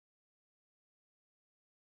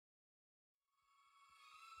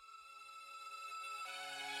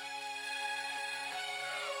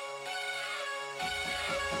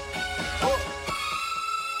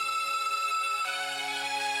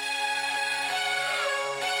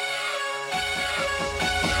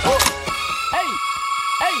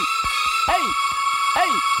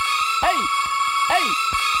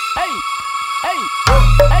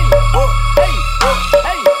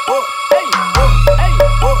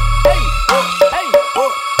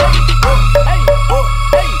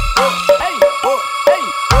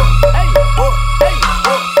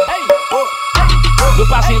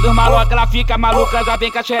maluca já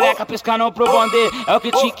vem com a xereca piscando pro bonde. É o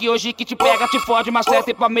que hoje que te pega, te fode, mas certo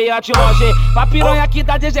e pra meia de longe. Pra piranha aqui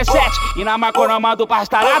dá 17 e na marconama do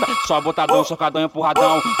pastarada. Só botadão, socadão,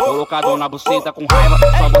 empurradão, colocadão na buceta com raiva.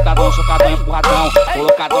 Só botadão, socadão, empurradão,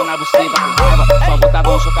 colocadão na buceta com raiva. Só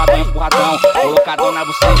botadão, socadão, empurradão, colocadão na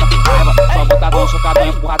buceta com raiva. Só botadão, socadão,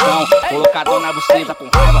 empurradão, colocadão na buceta com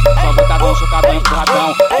raiva. Só botadão, socadão,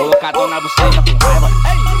 empurradão, colocadão na buceta com raiva.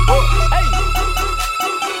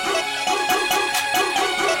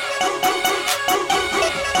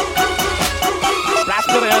 Pras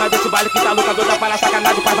piranhona desse baile que tá louca, doida para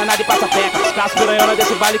sacanagem, faz danada e passa peca. Pras piranhona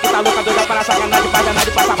desse baile que tá louca, doida para sacanagem, faz danada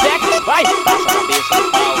e passa peca. Vai, passa a cabeça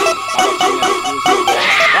no pau, calotinha no pulso.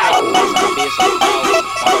 Vai, passa a cabeça no pau,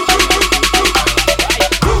 calotinha no pulso.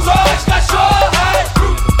 Só as cachorras,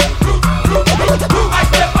 as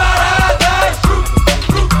preparadas,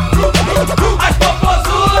 as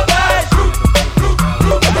popozudas,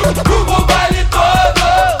 o baile todo.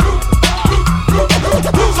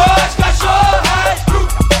 Só as cachorras,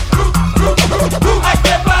 as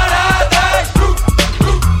preparadas,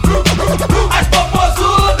 as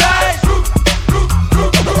popozudas,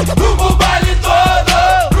 o baile todo.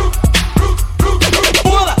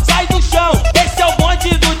 Pula, sai do chão, esse é o bonde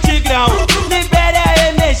do Tigrão. Libere a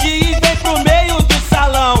energia e vem pro meio do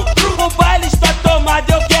salão. O baile está tomado,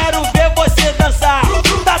 eu quero ver você dançar.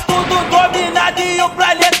 Tá tudo dominado e o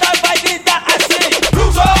planeta vai gritar assim.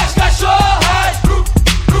 Só as cachorras,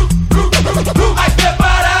 as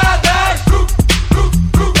preparadas,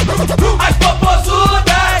 as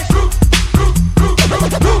popozudas,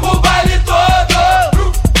 o baile todo.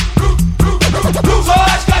 Só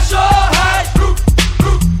as cachorras,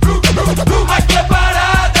 as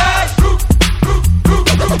preparadas,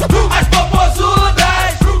 as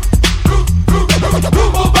popozudas,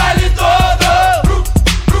 o baile todo.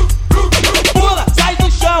 Pula, sai do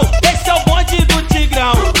chão, esse é o bonde do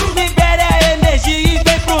Tigrão. Libere a energia e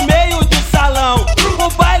vem pro meio do salão. O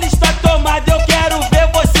baile está tomado, eu quero ver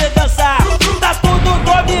você dançar. Tá tudo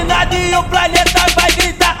dominado e o planeta vai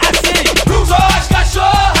gritar assim. Só as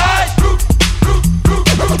cachorras,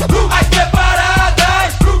 as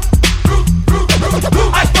preparadas,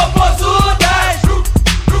 as popozudas,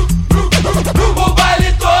 o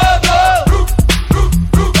baile todo.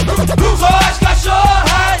 Só as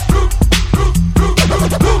cachorras,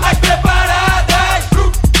 as preparadas,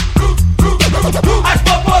 as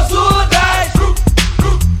popozudas,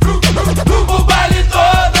 o baile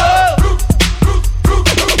todo.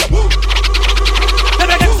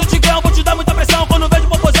 Lembra que eu sou Tigrão, vou te dar muita pressão quando vejo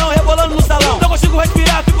popozão rebolando no salão. Não consigo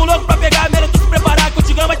respirar, fico louco pra pegar. Melhor tu se preparar que o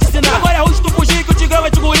Tigrão vai te ensinar. Agora é ruim se tu fugir que o Tigrão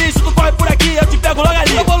vai te engolir. Se tu corre por aqui, eu te pego logo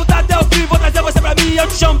ali. Eu vou lutar até o fim, vou trazer você pra mim e eu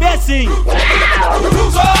te chamo bem assim.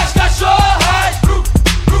 Só as cachorras,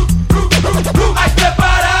 as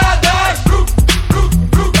preparadas,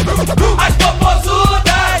 as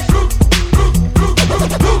popozudas,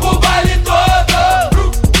 o baile todo.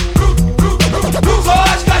 Só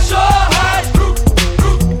as cachorras,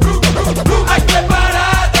 as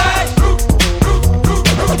preparadas,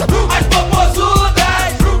 as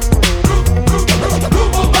popozudas,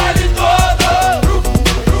 o baile todo.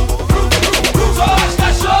 Só as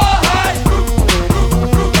cachorras,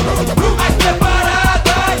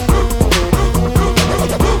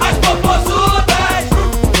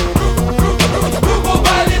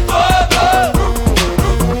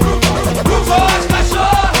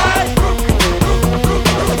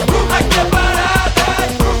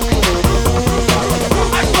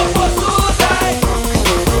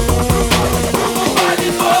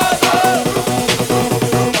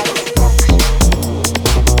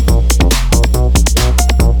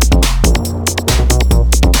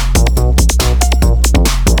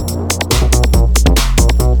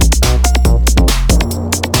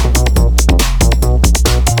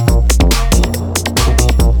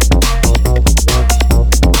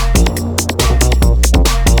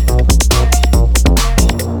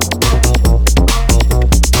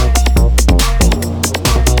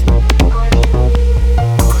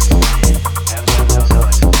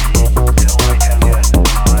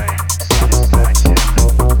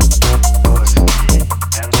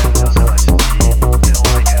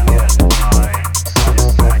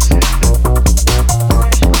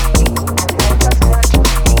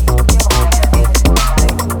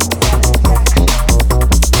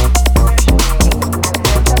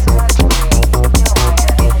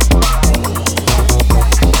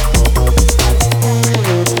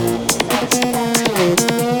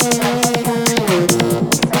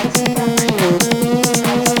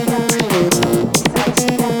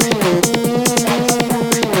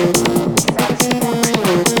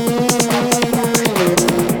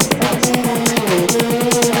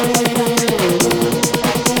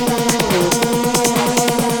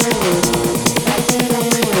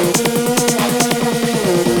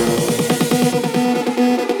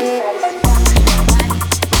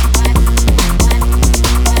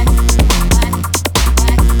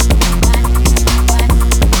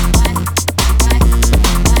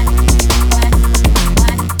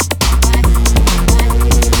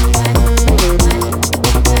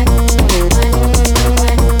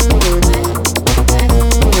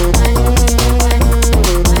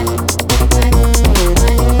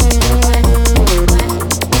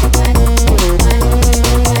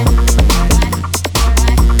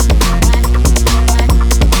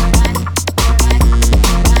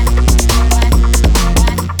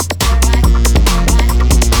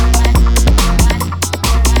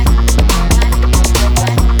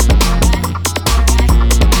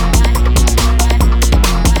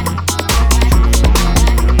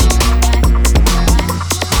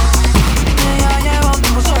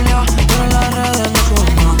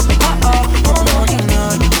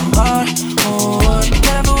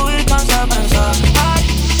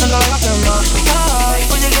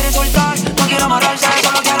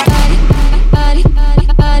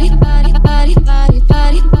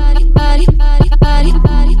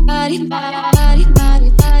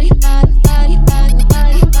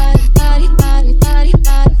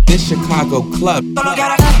 club.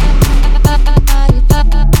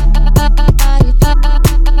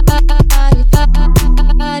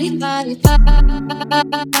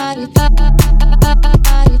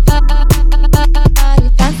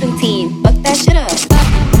 Constantine, fuck that shit up.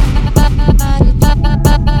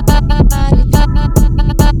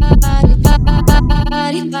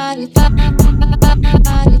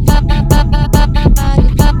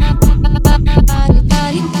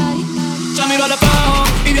 Se miró al espejo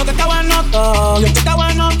y vio que estaba en nota. Vio que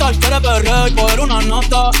estaba en nota, quiere perrear y coger una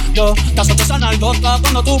nota. Yo te azoto esa nalgota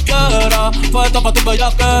cuando tú quieras. Puesto pa' tu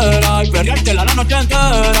bellaquera y perreártela la noche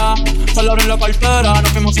entera. Solo abrí la cartera,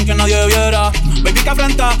 nos fuimos sin que nadie viera. Baby, que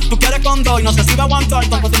afrenta, tú quieres con dos y no sé si va a aguantar.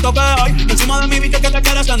 Tan contento que hay encima de mi bicho que te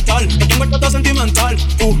quiere sentar. Que tengo el trato sentimental,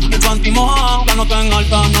 el panty mojado. La nota en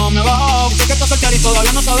alta no me bajo. Dice que está soltera y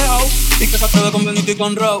todavía no se ha dejado. Y que se atreve con Benito y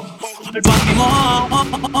con Raw. El panty mojado.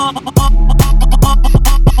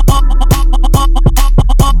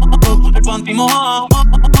 El panty mojado.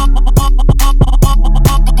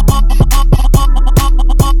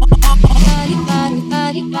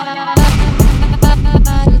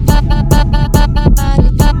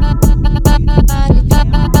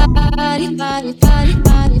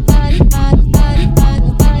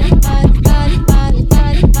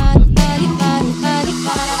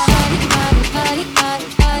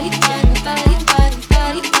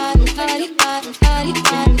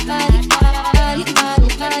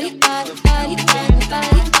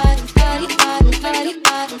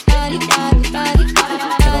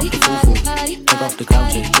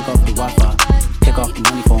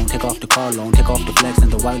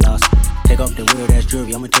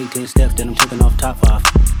 I'ma take 10 steps, then I'm taking off top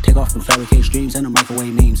 5. Take off them fabricate streams and the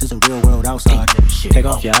microwave memes. It's a real world outside. Take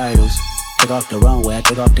off your idols. Take off the runway,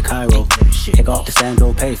 take off the Cairo. Take off the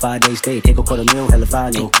Sandro, pay 5 days stay. Take a $250,000, hell if I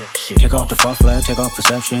know. Take off the fuck flag, take off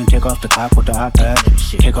perception. Take off the cop with the iPad.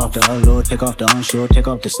 Take off the allure, take off the unsure. Take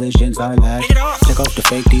off the solutions I lack. Take off the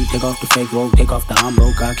fake deep, take off the fake road. Take off the I'm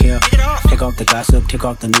broke, I care. Take off the gossip, take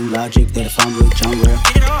off the new logic that if I'm rich, I'm rare.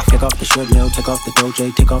 Take off the short nail, take off the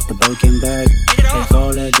Doja, take off the Birkin bag. Take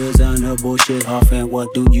all that designer bullshit off and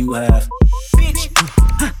what do you have? Bitch,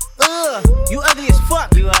 you ugly as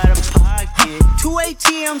fuck. You out of pocket. 2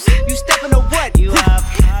 ATMs, you stepping to what? You out of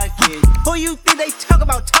pocket. Who you think they talk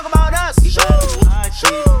about us? You out of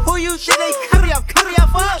pocket. Who you think they carry up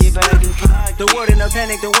for us? Get back in pocket. The world in a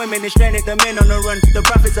panic, the women is stranded, the men on the run. The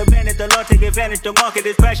profits are panic, the law take advantage. The market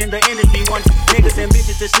is passion, the industry wants niggas and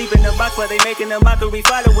bitches to sleep in the box while they making a mockery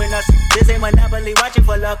following us. This ain't Monopoly, watching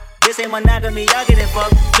for luck. This ain't monogamy, y'all getting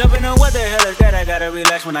fucked. Jumping on what the hell is that? I gotta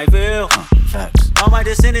relax when I feel. Facts. All my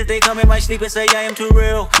descendants, they come in my sleep and say I am too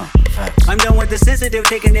real. Facts. I'm done with the sensitive,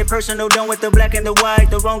 taking it personal. Done with the black and the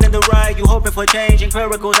white, the wrong and the right. You hoping for change and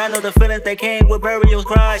miracles. I know the feelings that came with burial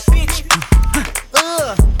cries. Bitch,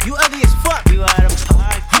 you ugly as fuck. You out of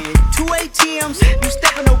pocket. 2 ATMs, you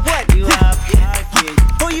stepping to what? You out of pocket.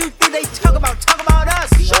 Who you think they talk about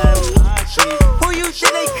us? You out of pocket. Who you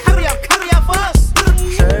think they carry up for us?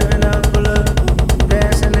 Serving up full of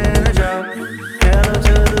dancing in a drum. Hello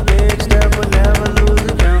to the big step, but never lose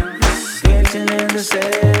the jump. Dancing in the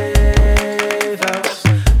safe house.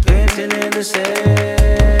 Dancing in the safe.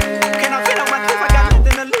 Can I feel on my cliff? I got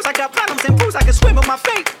nothing to lose. I got problems and pools. I can swim with my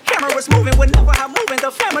fate. Cameras moving whenever I'm moving.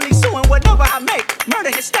 The family suing whatever I make.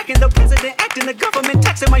 Murder is stacking. The president acting. The government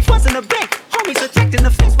taxing my funds in the bank. Homies protecting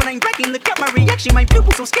the fence when I'm breaking. Look at my reaction. My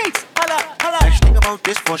pupils on skates. Holla. Let's think about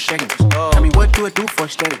this for seconds. Tell me what you would do for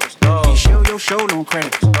status. You show your show no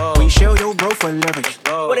credits. We show your bro for leverage.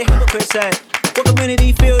 What a hypocrite said. What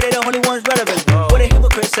community feel they the only ones relevant? What a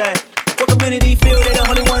hypocrite said. What community feel they the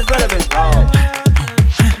only ones relevant?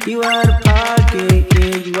 You out of pocket,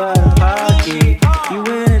 yeah, you out of pocket. You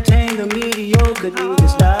entertain the mediocre, need to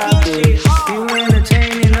stop it. You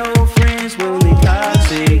entertaining old friends, really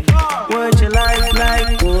toxic. What your life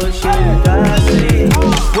like, bullshit, toxic.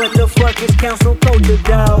 What the fuck is council culture,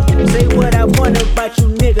 dawg? Say what I want about you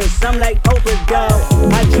niggas, I'm like Oprah, dawg.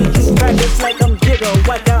 I treat you crackers like I'm Jigga,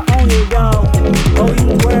 like I own it all. Oh,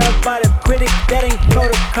 you worry about a critic, that ain't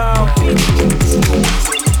protocol.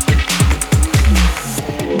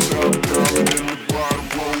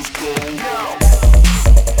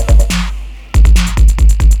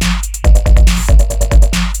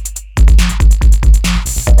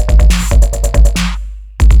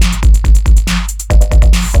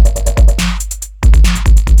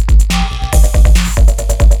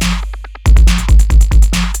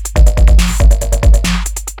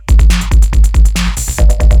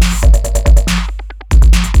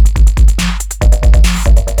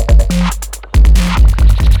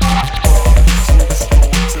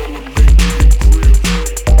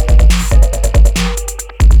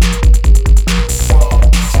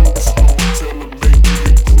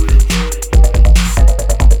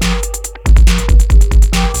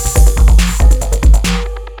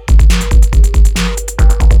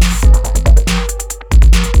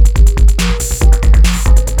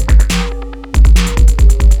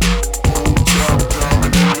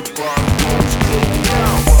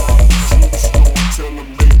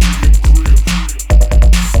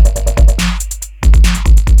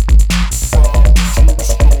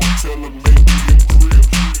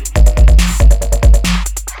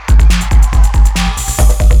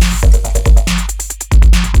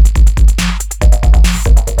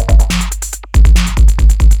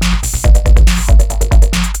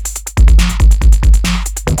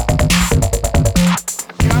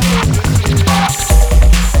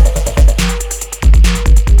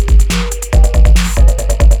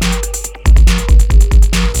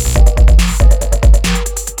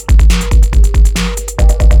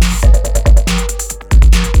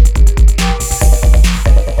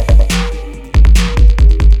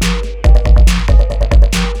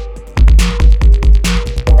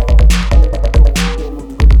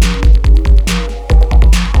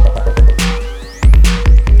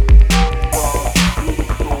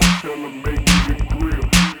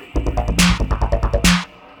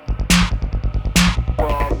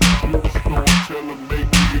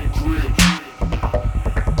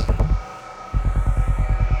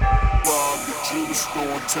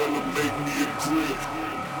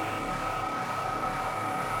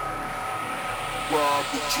 ride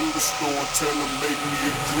with you to store, tell him make me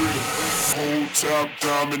a grill. Whole top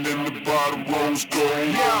diamond in the bottom rose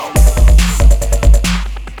gold.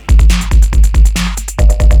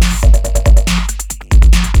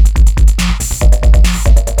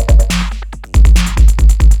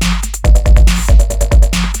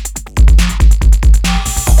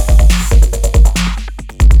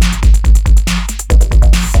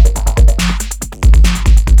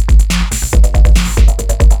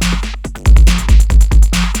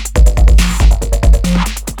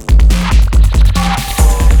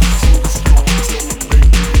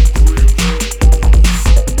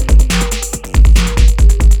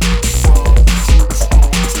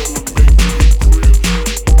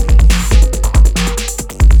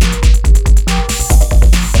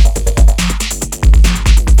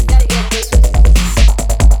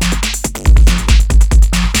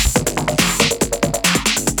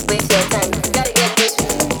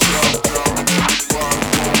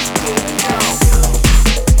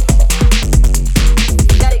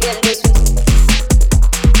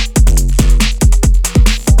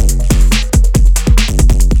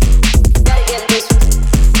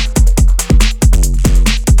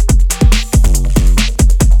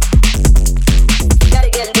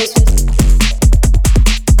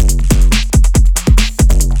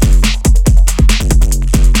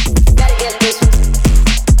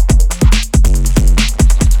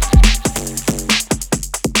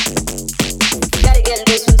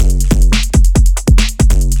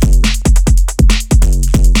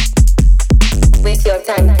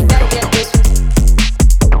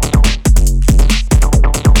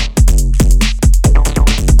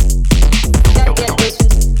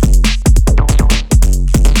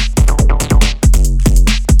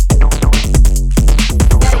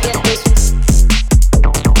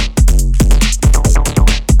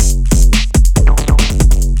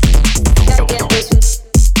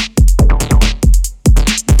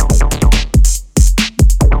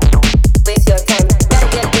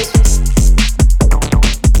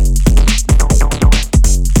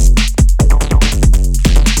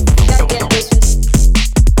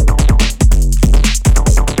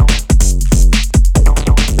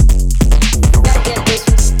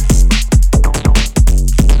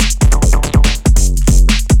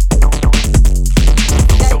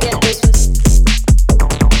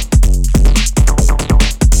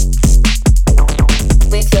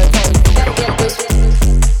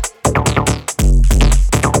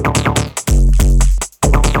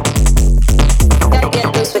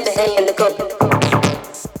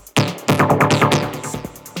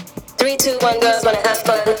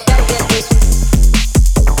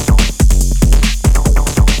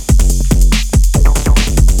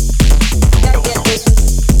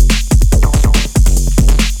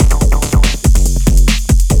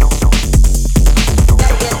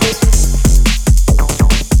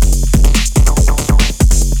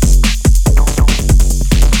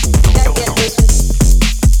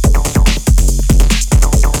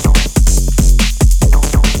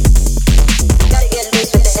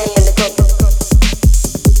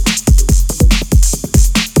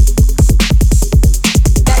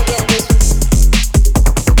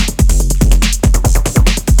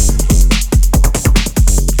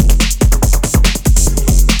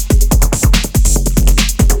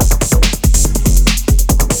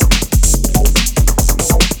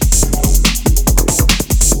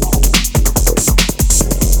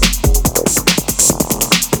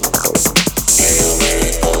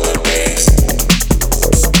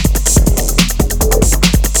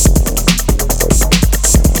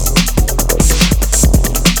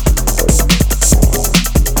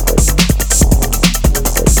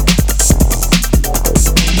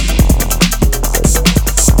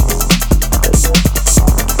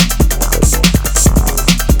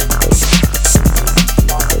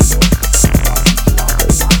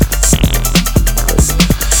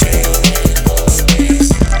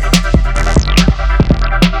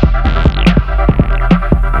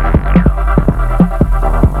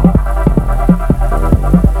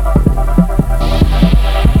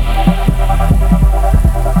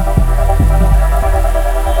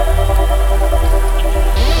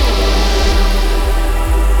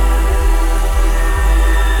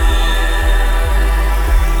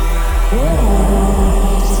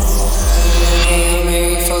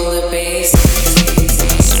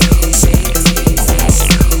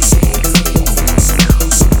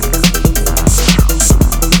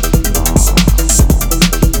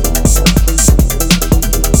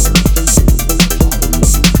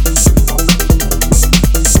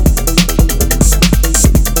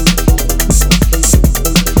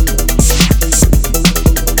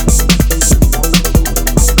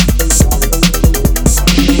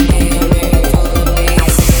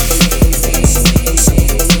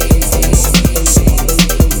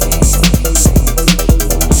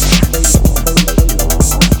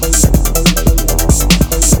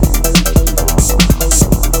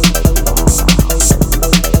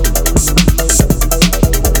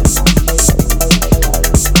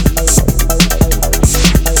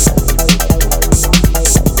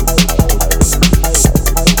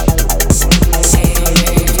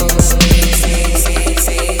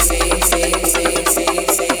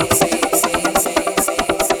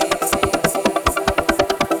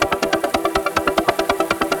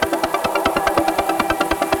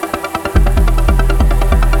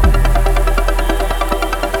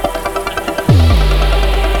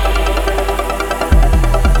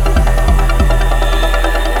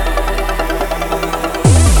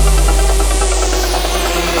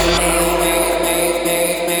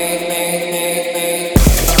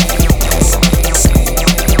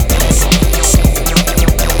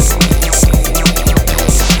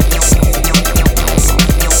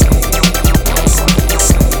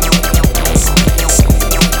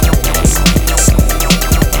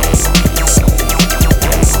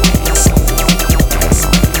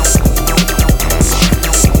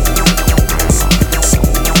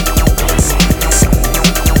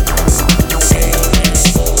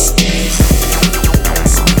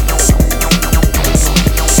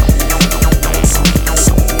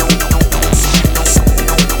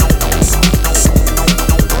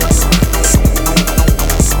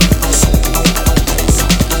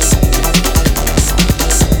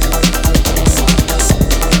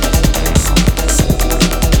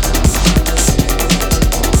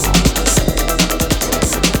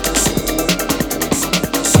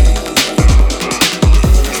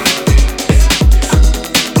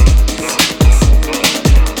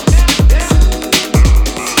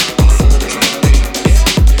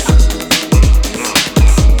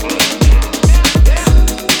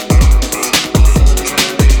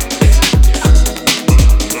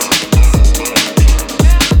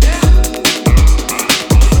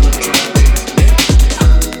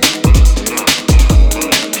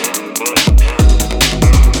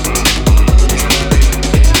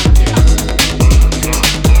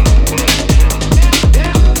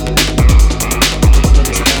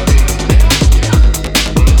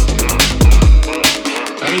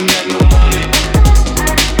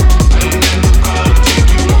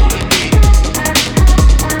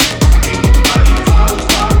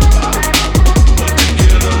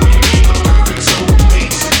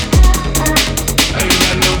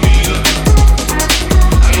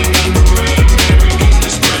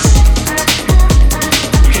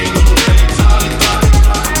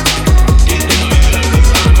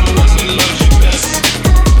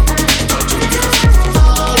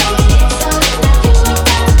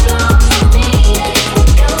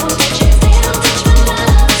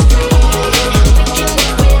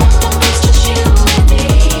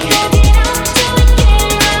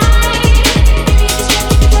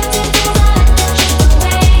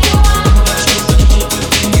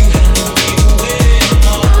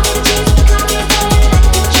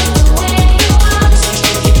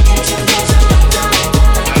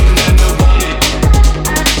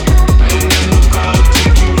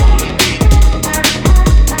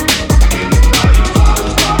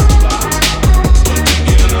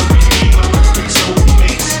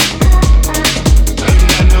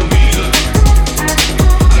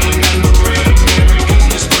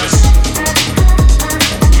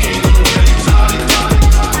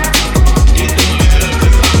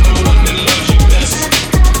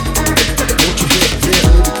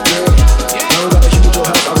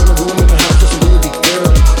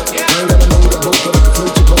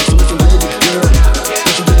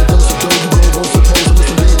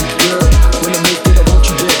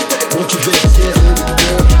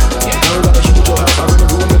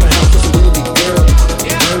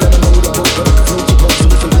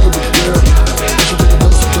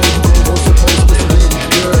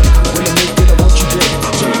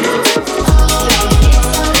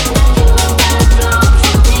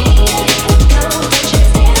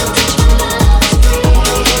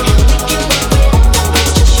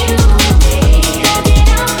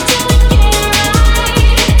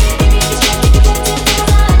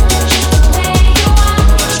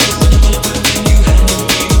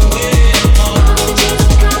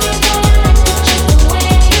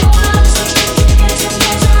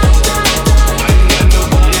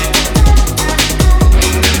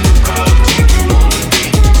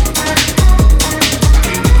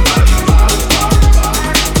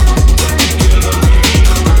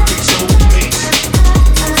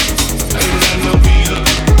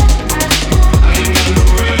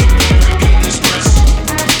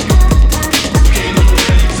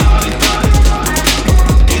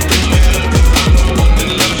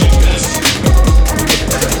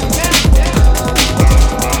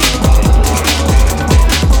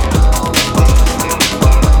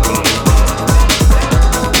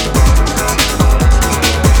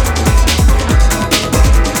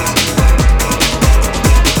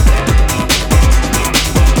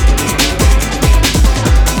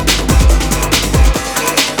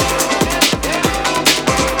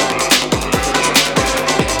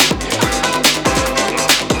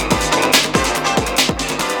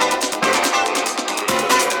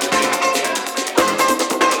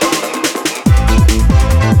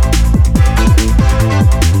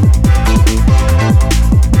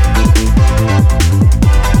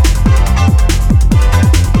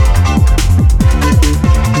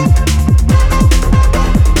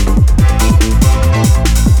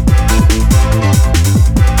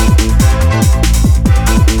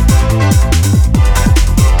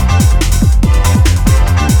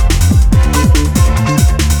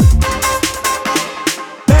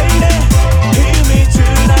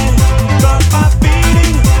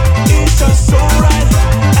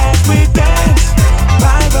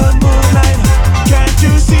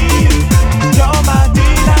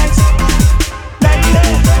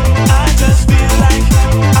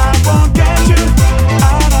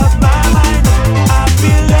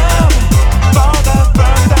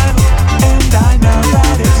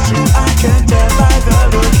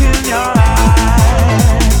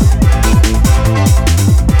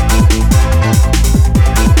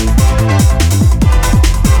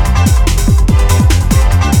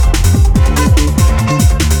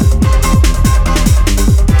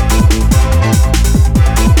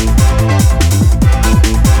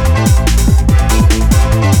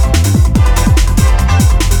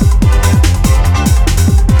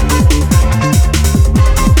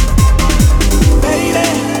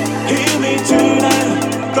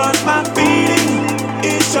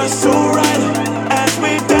 just so right as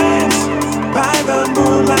we dance by the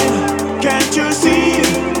moonlight. Can't you see?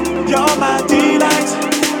 You're my delight,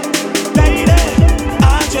 lady.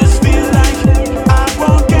 I just feel like I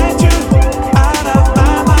won't get you out of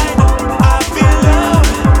my mind. I feel love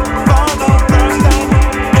for the first time,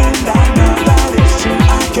 and I know that it's true.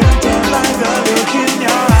 I can tell by the look in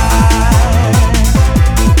your eyes.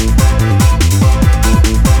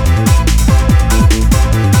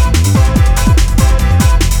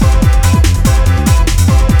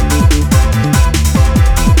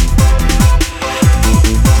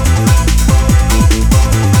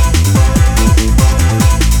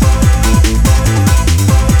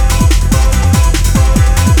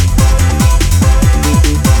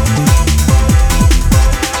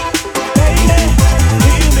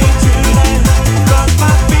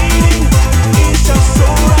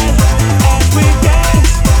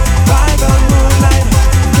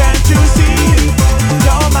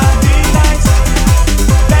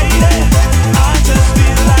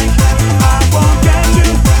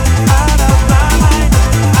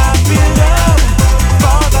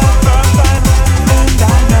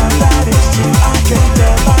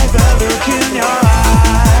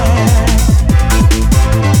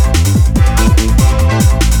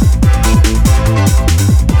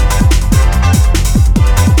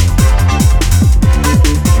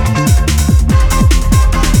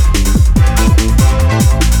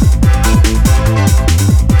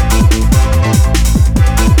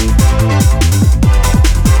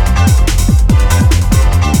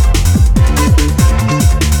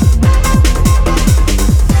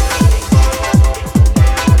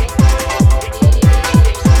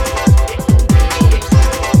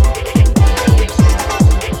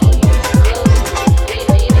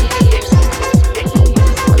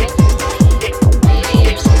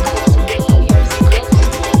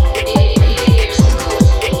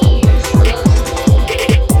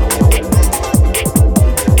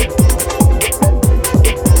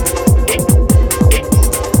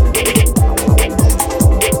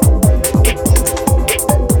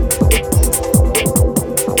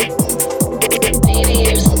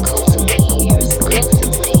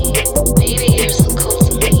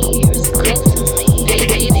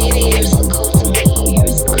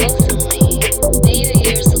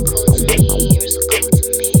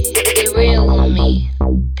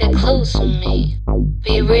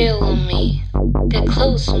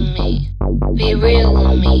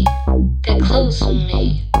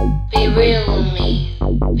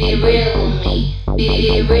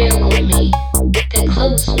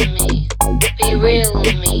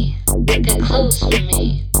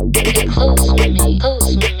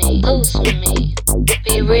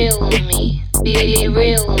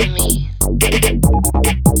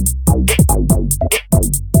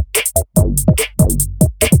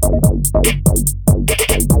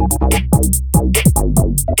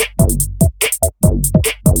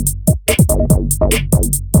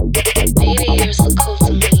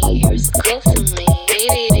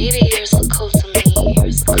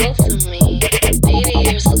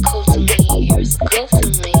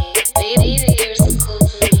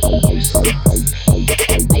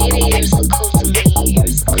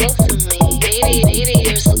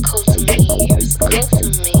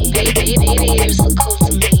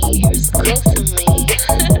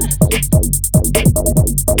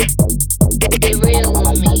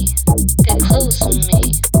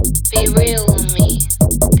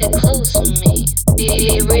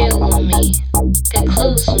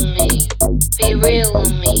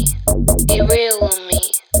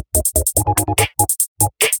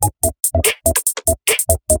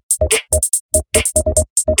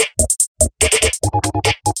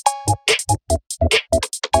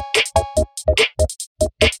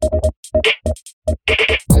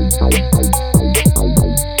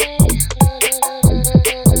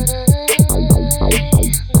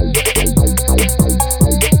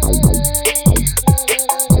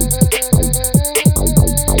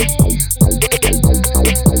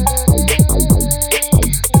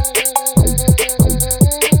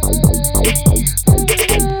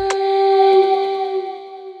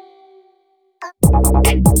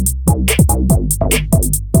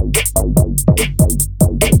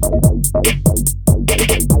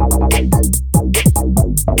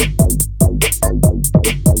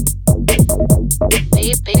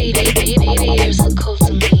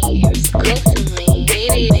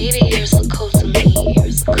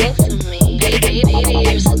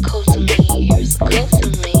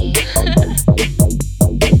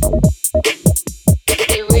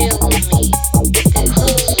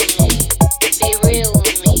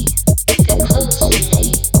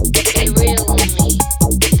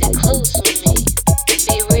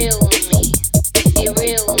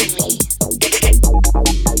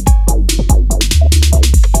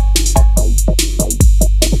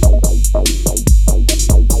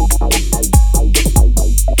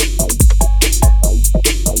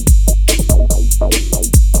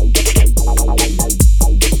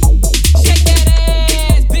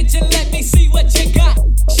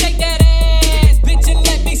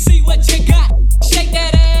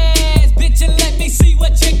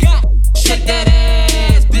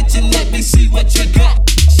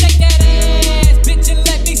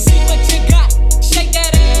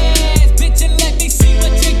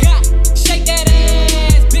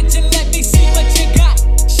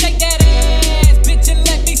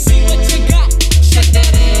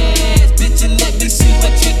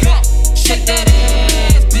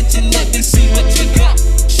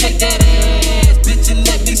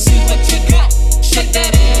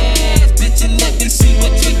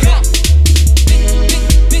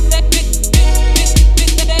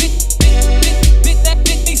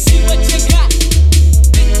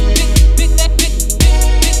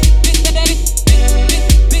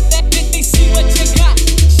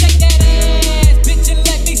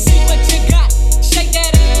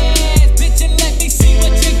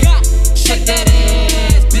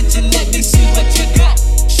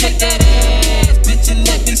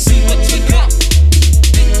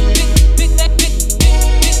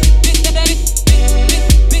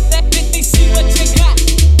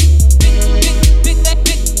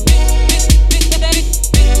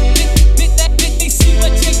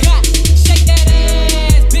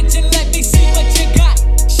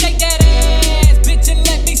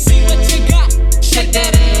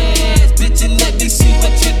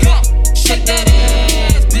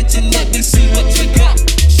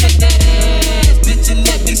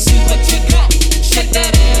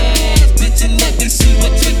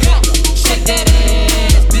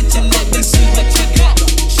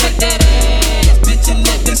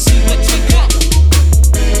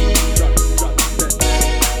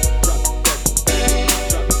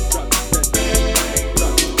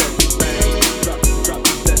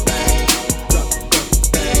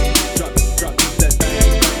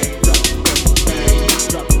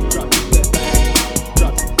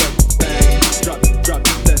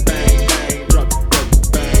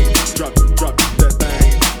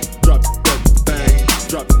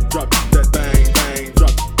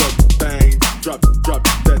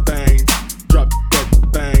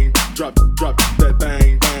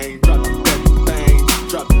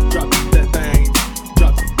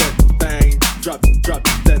 drop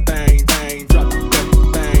that thing, thing, drop that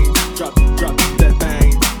thing, drop that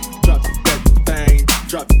thing, drop that thing,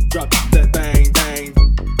 drop that thing, thing.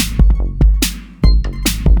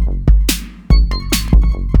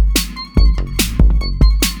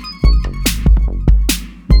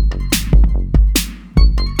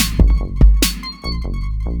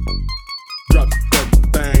 Drop that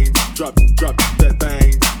thing, drop that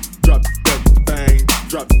thing, drop that thing,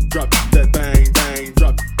 drop that thing, thing,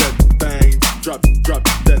 drop that thing, drop that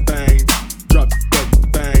thing, drop that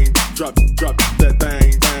thing, drop that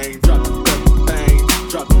thing, thing, drop that thing,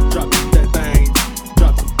 drop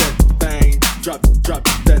that thing, drop that thing,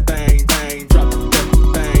 drop that thing, thing, drop that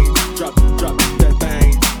thing, drop that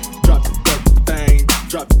thing,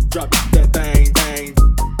 drop that thing, drop that thing, thing.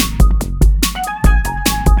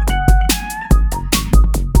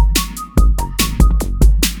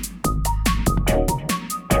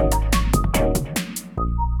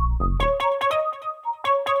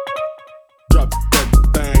 Drop that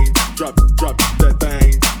thing, drop that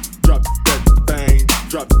thing, drop that thing,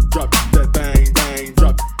 drop that thing, thing,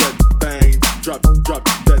 drop that thing, drop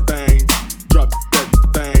that thing, drop that thing, drop that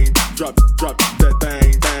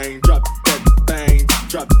thing, thing, drop that thing,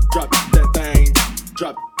 drop that thing, drop that thing,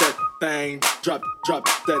 drop that thing, drop that thing, drop that thing, drop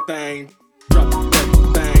that thing, drop that thing,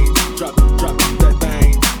 thing,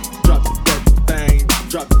 drop that thing, drop that thing,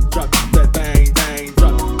 drop that thing, drop that thing, thing,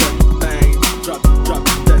 drop that thing, drop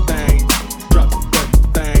that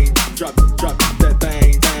thing, drop that thing, drop that thing,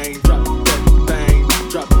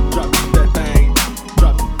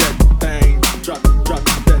 thing, drop that thing, drop that thing, drop that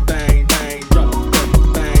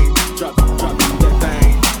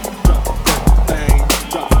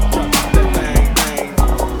thing, drop that thing,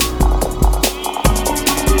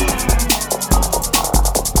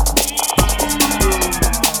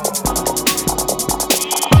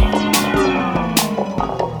 thing.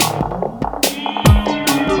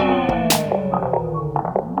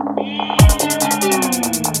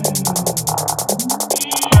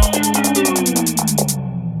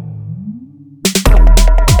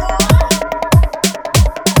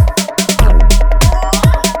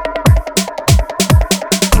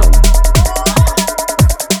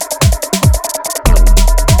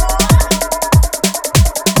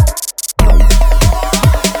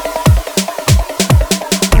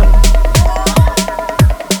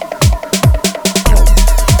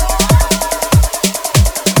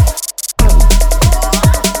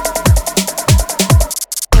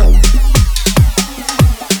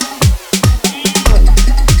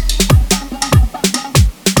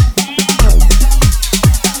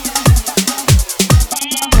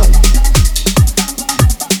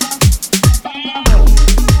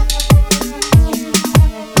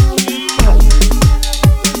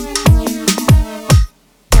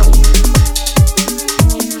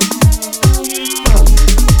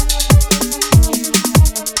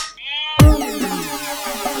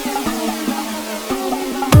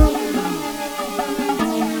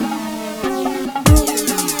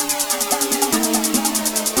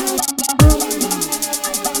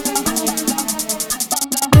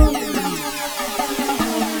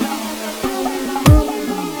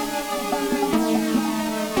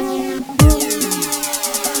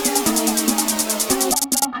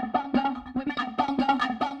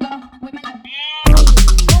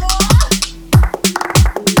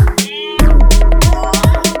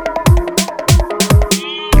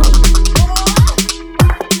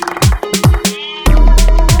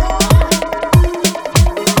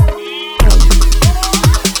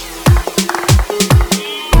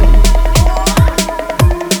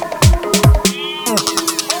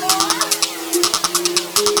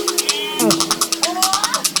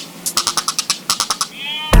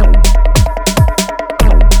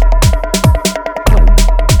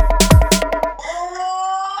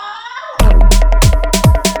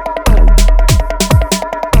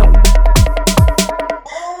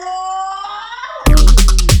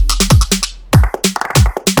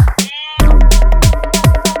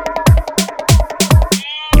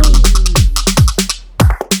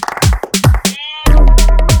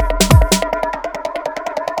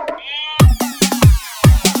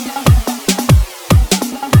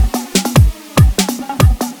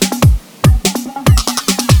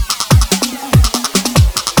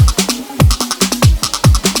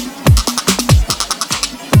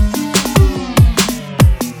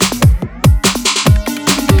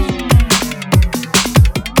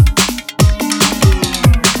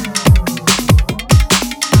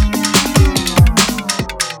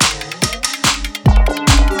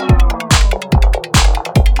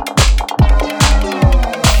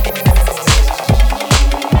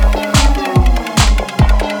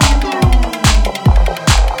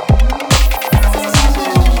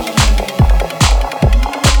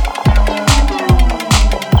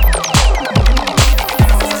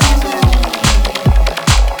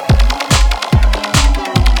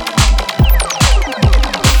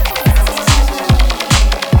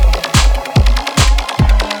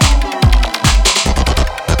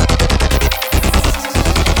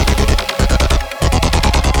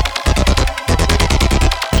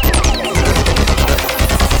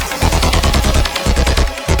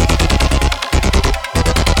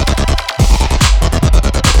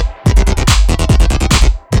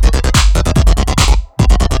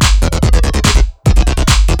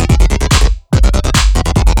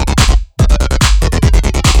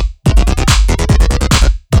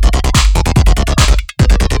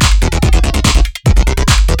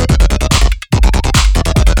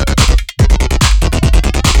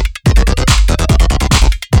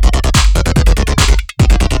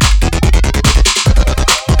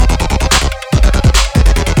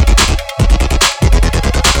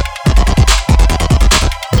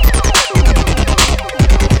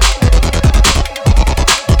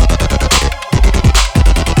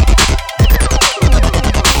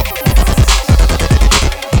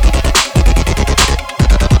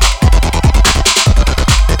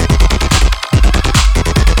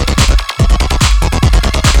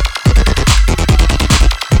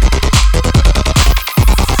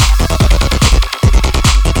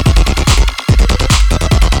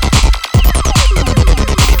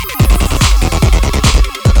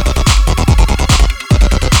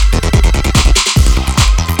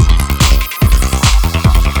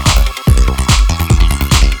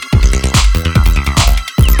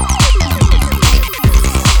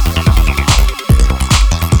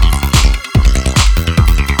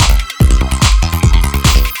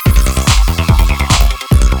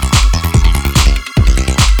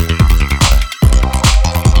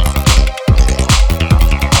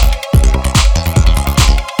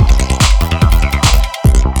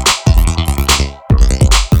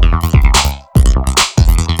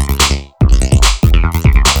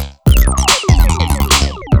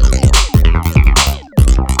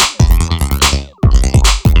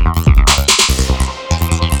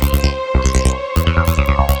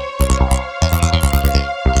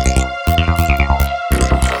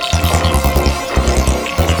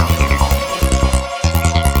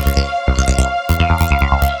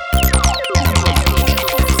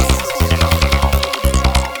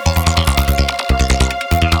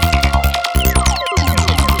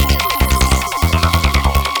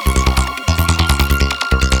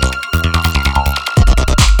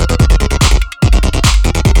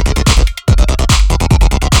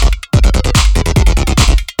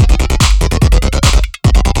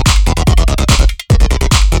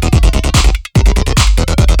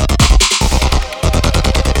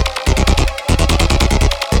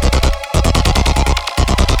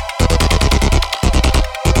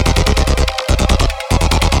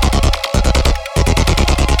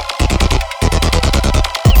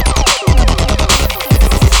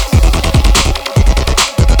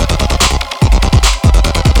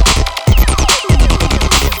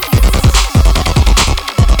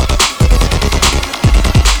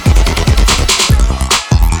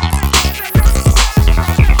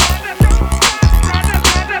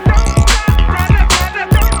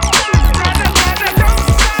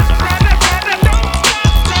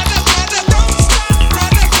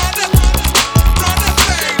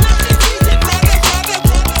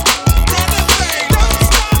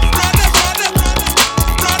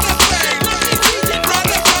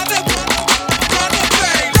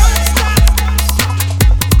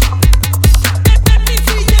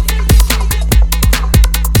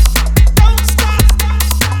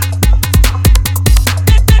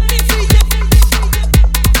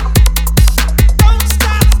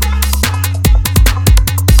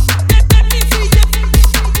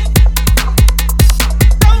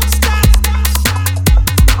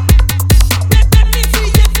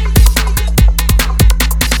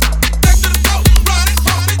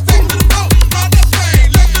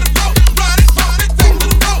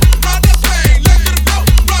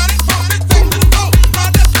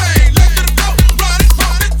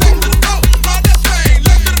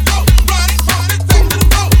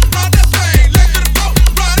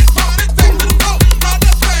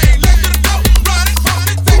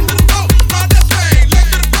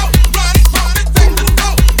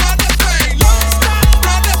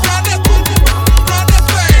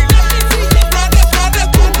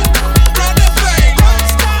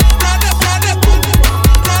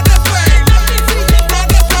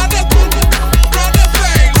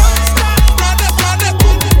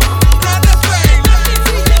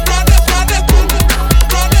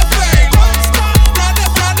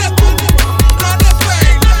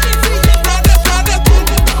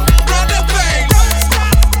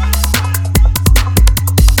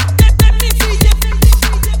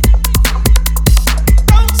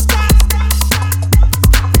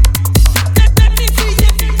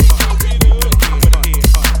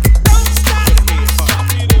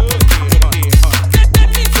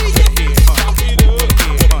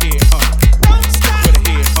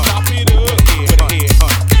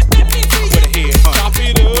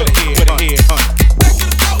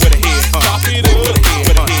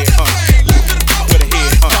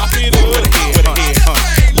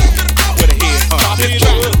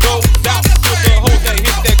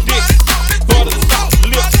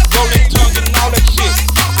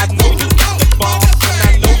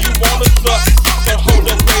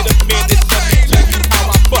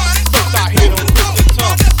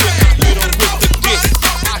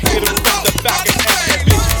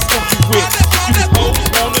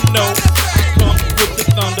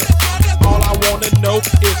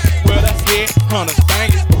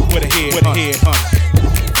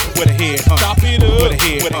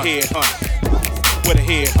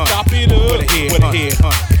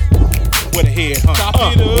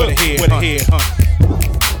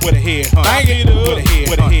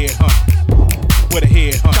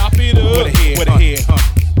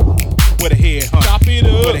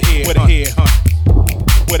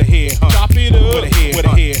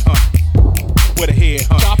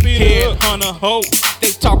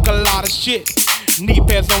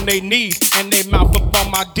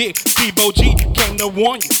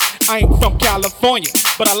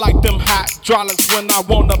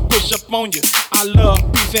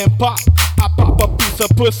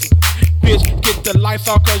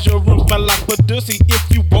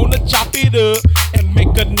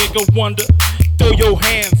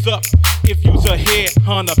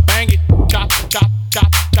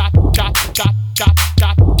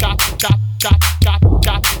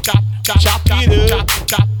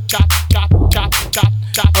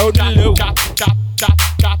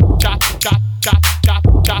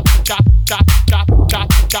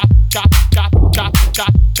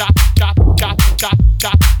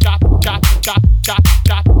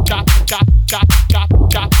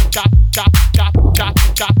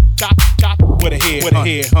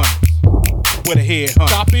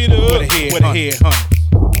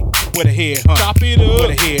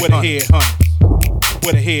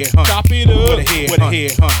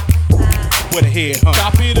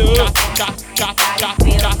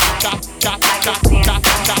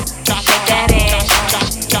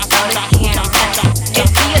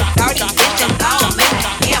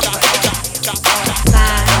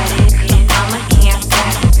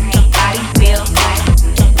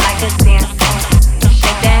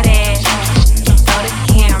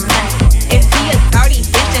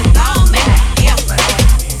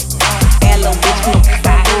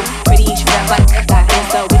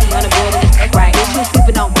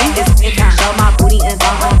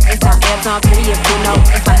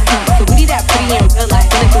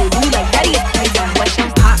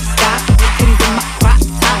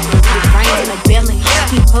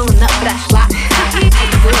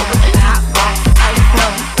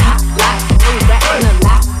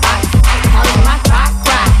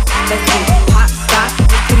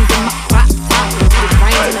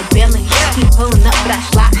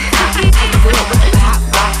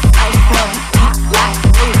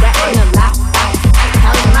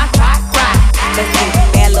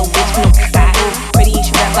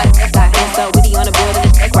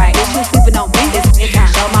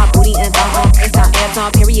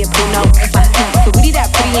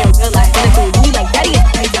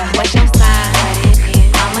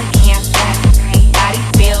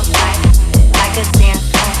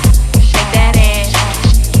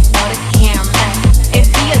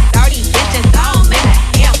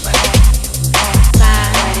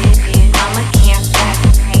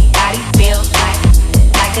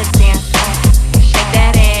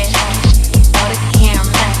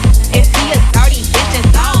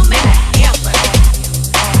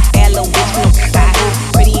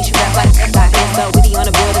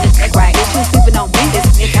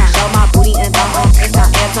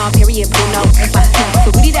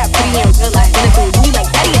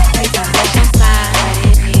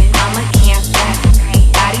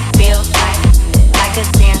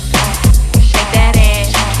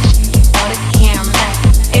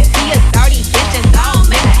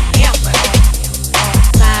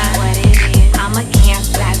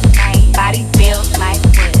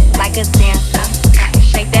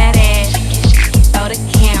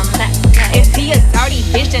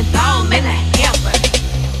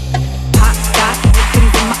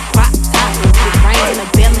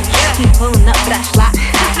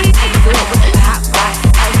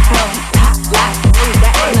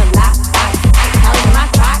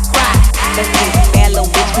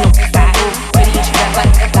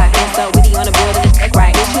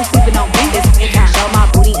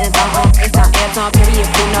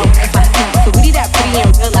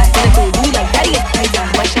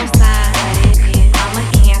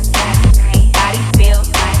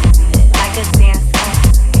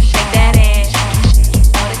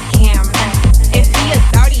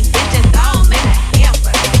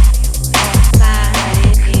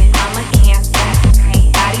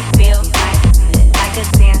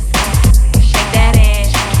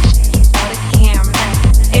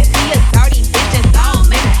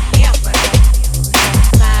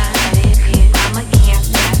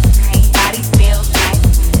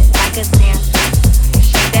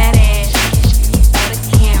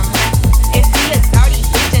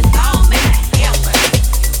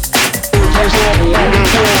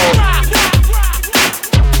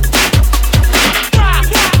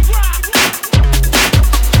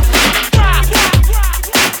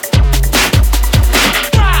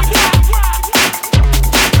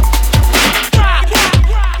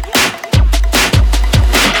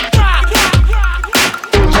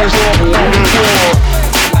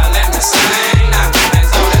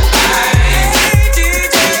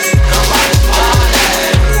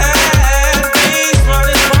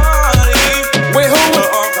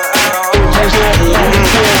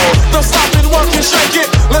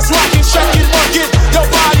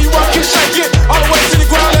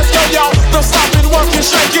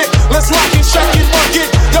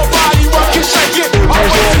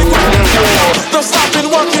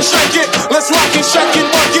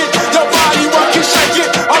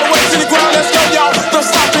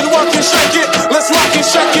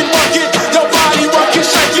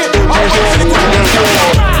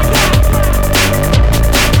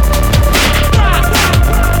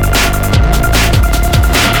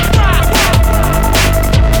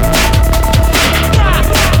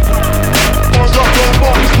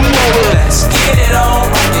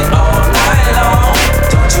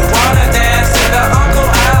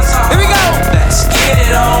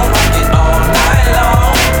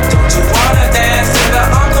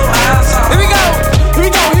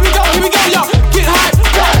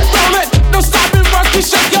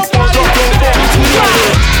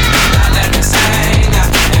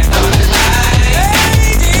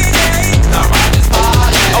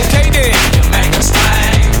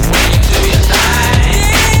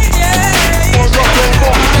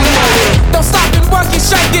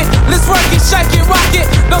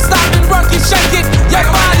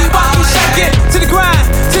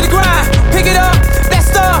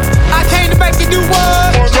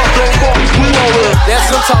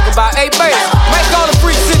 about. Hey, baby, make all the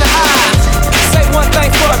freaks in the eyes say one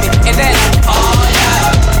thing for me, and that's oh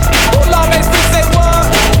yeah. Hold on, make freaks say what?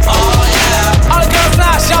 Oh yeah. All the girls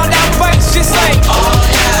now, y'all down face, just say oh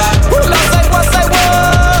yeah. Hold on, say what?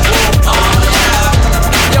 Oh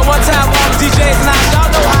yeah. Yo, one time all the DJs now,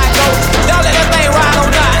 y'all know how it goes. Y'all let that thing ride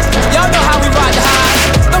on nine. Y'all know how we ride the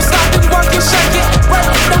highs. Don't stop and work and shake it. Work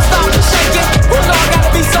it, don't stop and shake it. Hold on,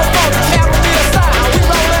 gotta be so funky. Camera me aside, we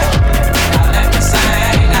rollin'. Now let me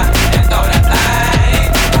sing now and throw that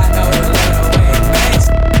thing. I know the little way it makes.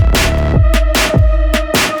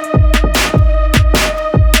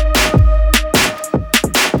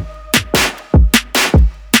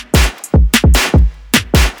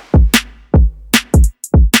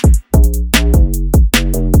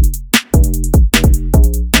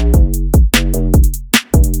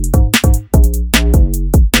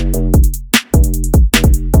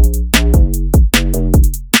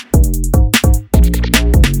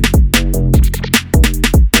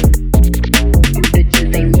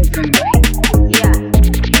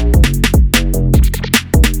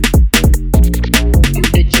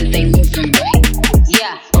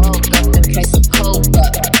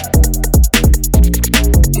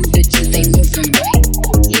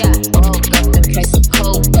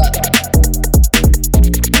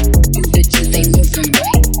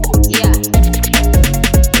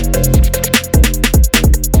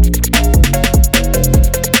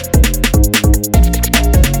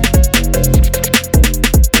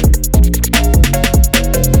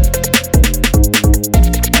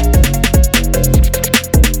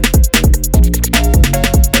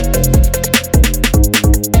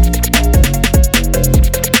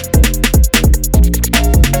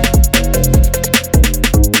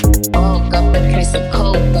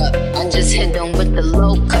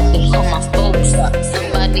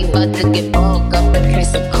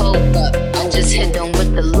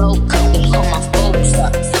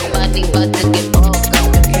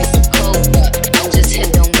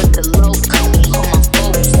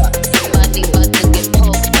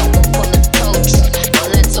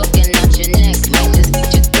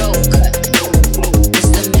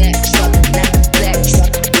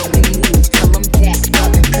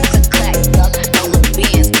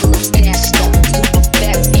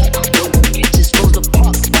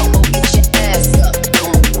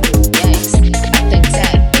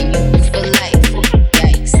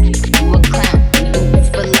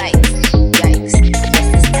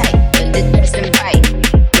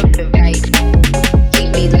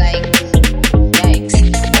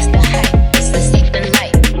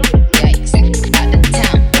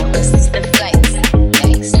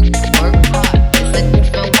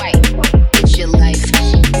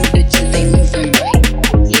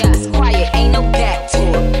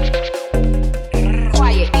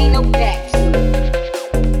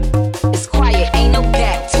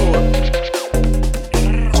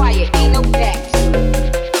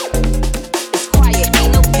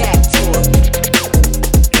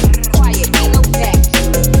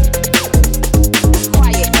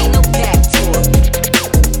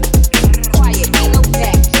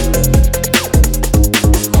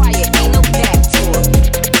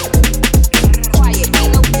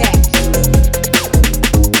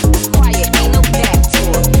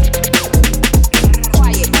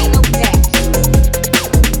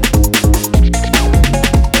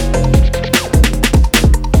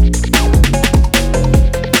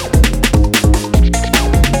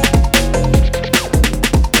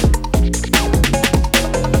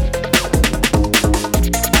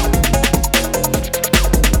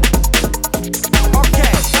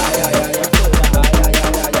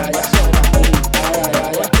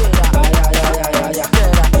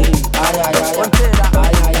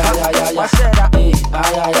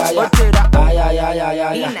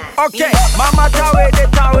 Okay, mama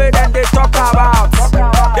tawe then they talk about.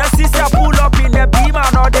 The sister pull up in the beam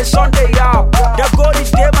and all the Sunday out. The gold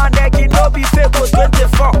is them and they can no be fake was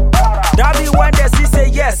 24. That be when the sister say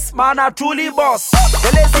yes, man a truly boss.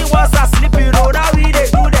 The lazy ones are sleeping, oh now we they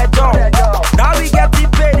do their job. Now we get the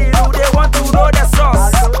paid, oh they want to know the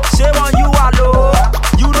sauce. Shame on you alone,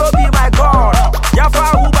 you don't be my God.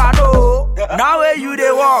 Yafa ubano, now where you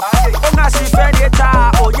they walk. Onga si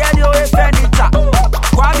fenita, oh yeah you a fenita.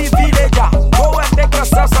 Kwami villager, go and make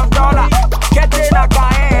yourself some dollar. Get in a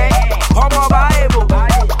car, come over able.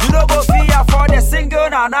 You don't go fear for the single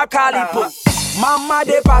na calipo. Mama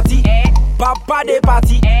de party, papa de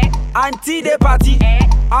party, auntie de party,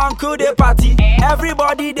 uncle de party,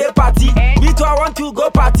 everybody de party. Me too I want to go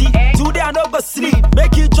party. Today I no go sleep.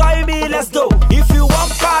 Make you join me, let's go. If you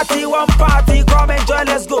want party, come and join,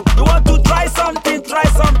 let's go. You want to try something,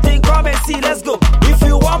 come and see, let's go. If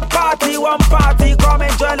you want one party, come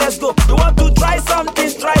enjoy, let's go. You want to try something,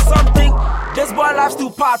 try something. This boy loves to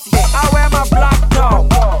party. I wear my black top,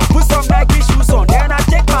 put some Nike shoes on, then I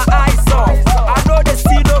take my eyes off. I know they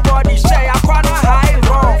see nobody, share, I wanna high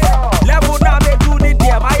rough. Level now, they do need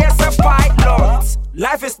them, I am a pilot.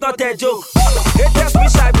 Life is not a joke. They just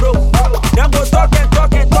wish I broke. Them go talk and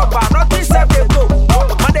talk and talk, but nothing said they go.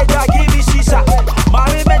 Manager give me shisha.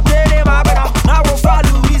 Mommy maintain my better. Now we'll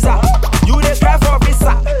follow Louisa. You they cry for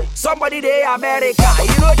visa. Somebody they America.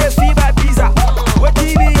 You know they feel my visa. What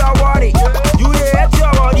TV your worry? You they hate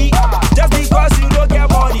your body. Just because you don't get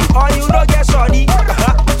money or you don't get shorty.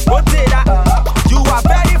 Don't say that. You are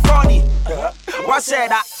very funny. What said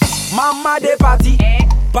that? Mama they party.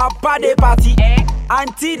 Papa they party.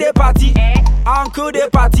 Auntie they party, uncle they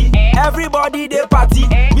party, everybody they party.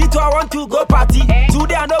 Me too, I want to go party.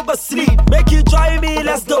 Today I no go sleep. Make you join me,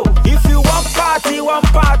 let's go. If you want party,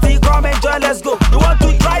 come enjoy, let's go. You want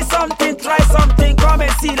to try something, come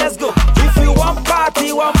and see, let's go. If you want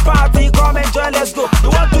party, come enjoy, let's go.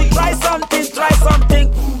 You want to try something.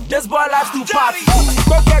 This boy likes to party.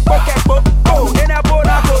 Go, oh, then I go,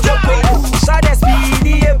 shine the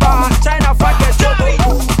speedy bar, China fucking choco.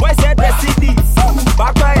 Boy said residencies.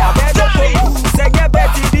 Back by a better say get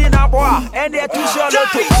Betty Dina boy, and they're too sure to.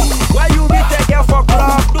 Where you meet a girl for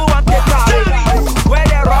club, do one take away. Where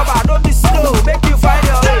the rubber, don't be slow, make you find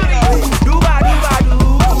your way. Do.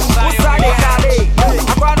 Who's the Cali?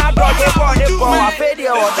 I'm gonna drop it on the ball, I fade you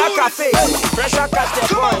on that cafe. Pressure catch the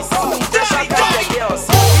boys, pressure catch the girls.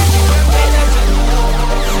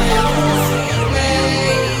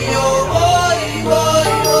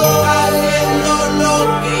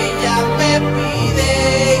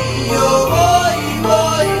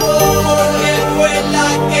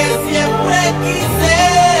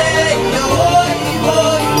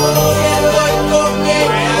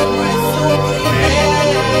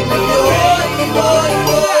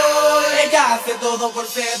 Por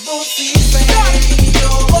seducirme,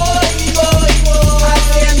 yo voy,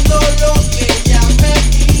 haciendo lo que ella me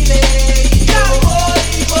pide. Y yo voy,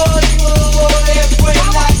 porque fue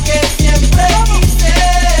la que siempre quise.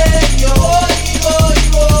 Yo voy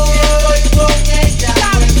con ella,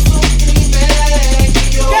 no es un crimen.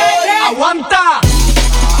 Y yo voy. ¡Aguanta!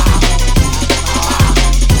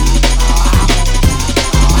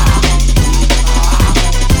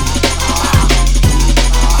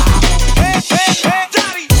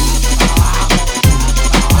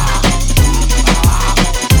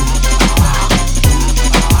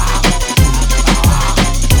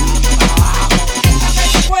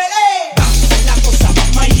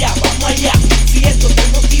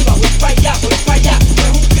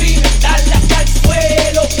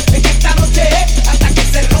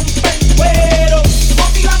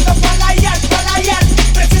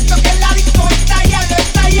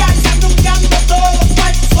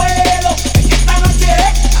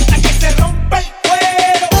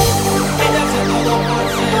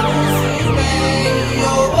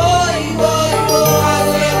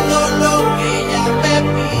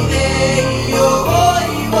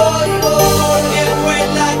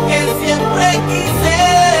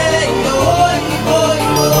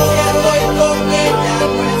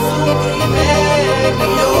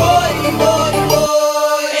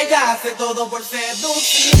 Todo por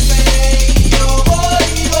seducir.